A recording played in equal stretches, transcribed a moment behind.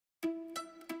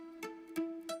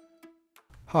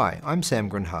Hi, I'm Sam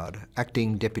Grunhard,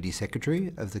 Acting Deputy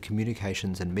Secretary of the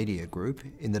Communications and Media Group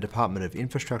in the Department of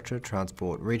Infrastructure,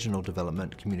 Transport, Regional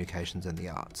Development, Communications and the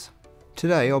Arts.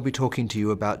 Today I'll be talking to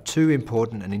you about two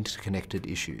important and interconnected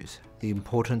issues: the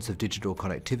importance of digital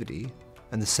connectivity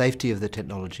and the safety of the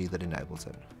technology that enables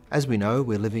it. As we know,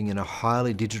 we're living in a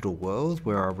highly digital world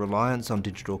where our reliance on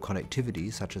digital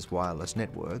connectivity, such as wireless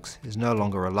networks, is no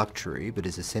longer a luxury but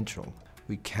is essential.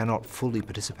 We cannot fully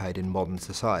participate in modern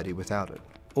society without it.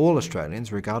 All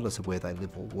Australians, regardless of where they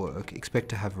live or work, expect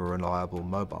to have a reliable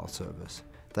mobile service.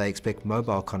 They expect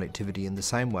mobile connectivity in the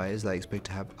same way as they expect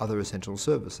to have other essential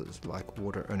services like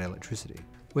water and electricity.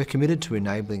 We're committed to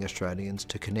enabling Australians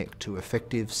to connect to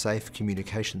effective, safe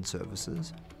communication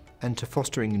services and to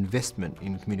fostering investment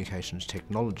in communications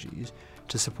technologies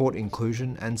to support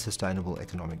inclusion and sustainable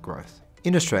economic growth.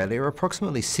 In Australia,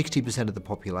 approximately 60% of the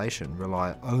population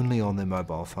rely only on their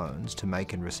mobile phones to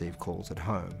make and receive calls at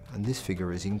home, and this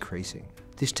figure is increasing.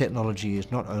 This technology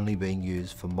is not only being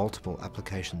used for multiple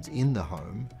applications in the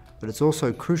home, but it's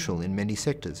also crucial in many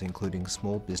sectors, including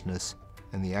small business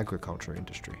and the agriculture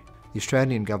industry. The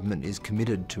Australian Government is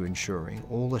committed to ensuring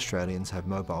all Australians have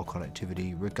mobile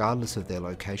connectivity regardless of their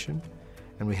location,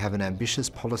 and we have an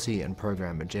ambitious policy and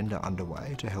program agenda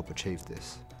underway to help achieve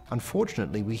this.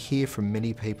 Unfortunately, we hear from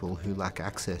many people who lack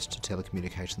access to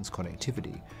telecommunications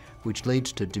connectivity, which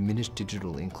leads to diminished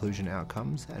digital inclusion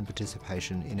outcomes and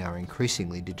participation in our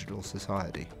increasingly digital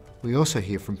society. We also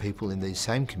hear from people in these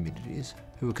same communities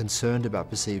who are concerned about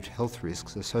perceived health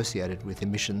risks associated with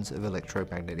emissions of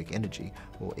electromagnetic energy,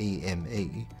 or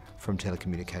EME, from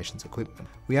telecommunications equipment.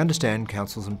 We understand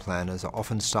councils and planners are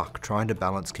often stuck trying to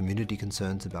balance community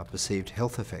concerns about perceived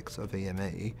health effects of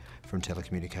EME from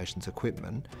telecommunications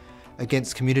equipment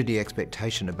against community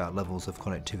expectation about levels of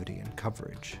connectivity and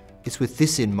coverage. It's with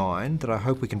this in mind that I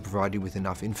hope we can provide you with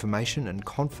enough information and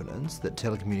confidence that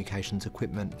telecommunications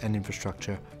equipment and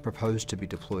infrastructure proposed to be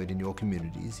deployed in your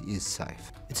communities is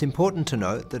safe. It's important to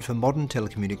note that for modern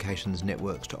telecommunications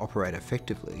networks to operate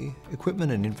effectively,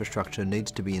 equipment and infrastructure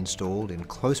needs to be installed in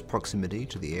close proximity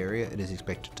to the area it is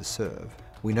expected to serve.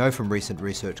 We know from recent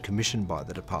research commissioned by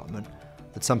the department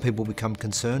that some people become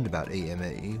concerned about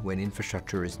EME when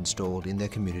infrastructure is installed in their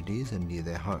communities and near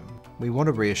their home. We want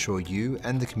to reassure you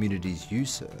and the communities you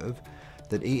serve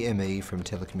that EME from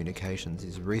telecommunications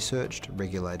is researched,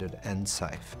 regulated and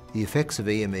safe. The effects of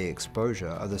EME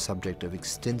exposure are the subject of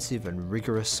extensive and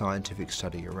rigorous scientific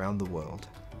study around the world.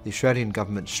 The Australian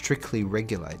Government strictly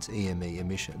regulates EME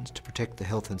emissions to protect the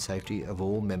health and safety of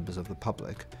all members of the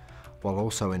public, while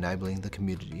also enabling the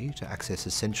community to access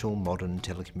essential modern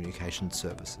telecommunications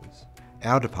services.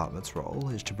 Our department's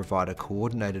role is to provide a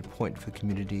coordinated point for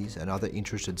communities and other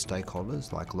interested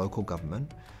stakeholders like local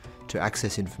government to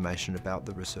access information about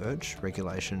the research,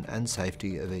 regulation and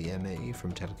safety of EME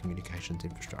from telecommunications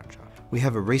infrastructure. We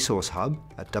have a resource hub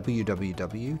at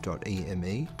www.eme.gov.au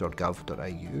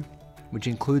which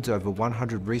includes over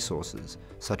 100 resources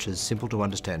such as simple to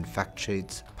understand fact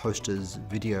sheets, posters,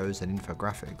 videos and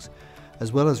infographics,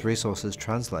 as well as resources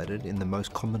translated in the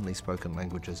most commonly spoken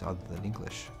languages other than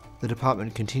English. The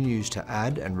department continues to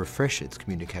add and refresh its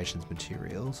communications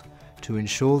materials to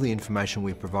ensure the information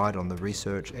we provide on the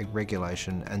research,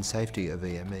 regulation and safety of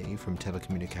EME from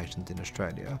telecommunications in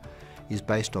Australia is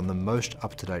based on the most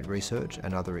up-to-date research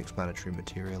and other explanatory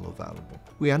material available.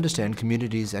 We understand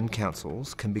communities and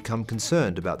councils can become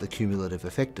concerned about the cumulative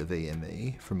effect of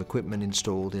EME from equipment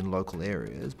installed in local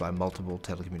areas by multiple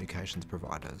telecommunications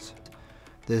providers.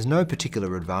 There's no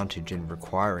particular advantage in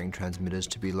requiring transmitters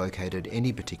to be located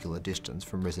any particular distance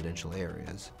from residential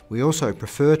areas. We also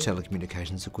prefer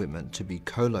telecommunications equipment to be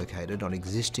co-located on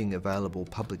existing available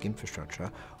public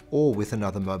infrastructure or with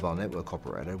another mobile network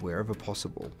operator wherever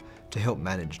possible to help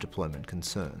manage deployment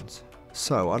concerns.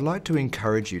 So I'd like to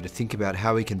encourage you to think about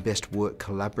how we can best work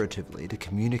collaboratively to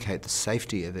communicate the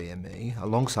safety of EME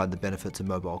alongside the benefits of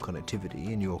mobile connectivity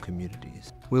in your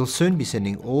communities. We'll soon be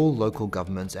sending all local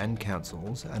governments and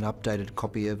councils an updated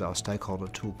copy of our stakeholder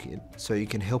toolkit so you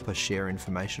can help us share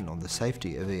information on the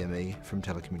safety of EME from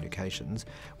telecommunications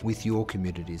with your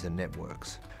communities and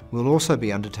networks. We'll also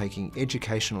be undertaking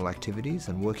educational activities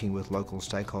and working with local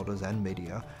stakeholders and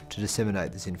media to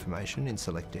disseminate this information in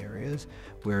select areas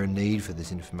where a need for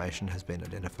this information has been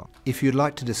identified. If you'd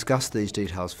like to discuss these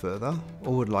details further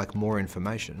or would like more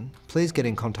information, please get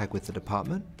in contact with the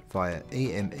department via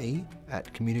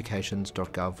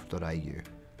eme@communications.gov.au.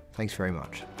 Thanks very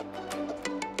much.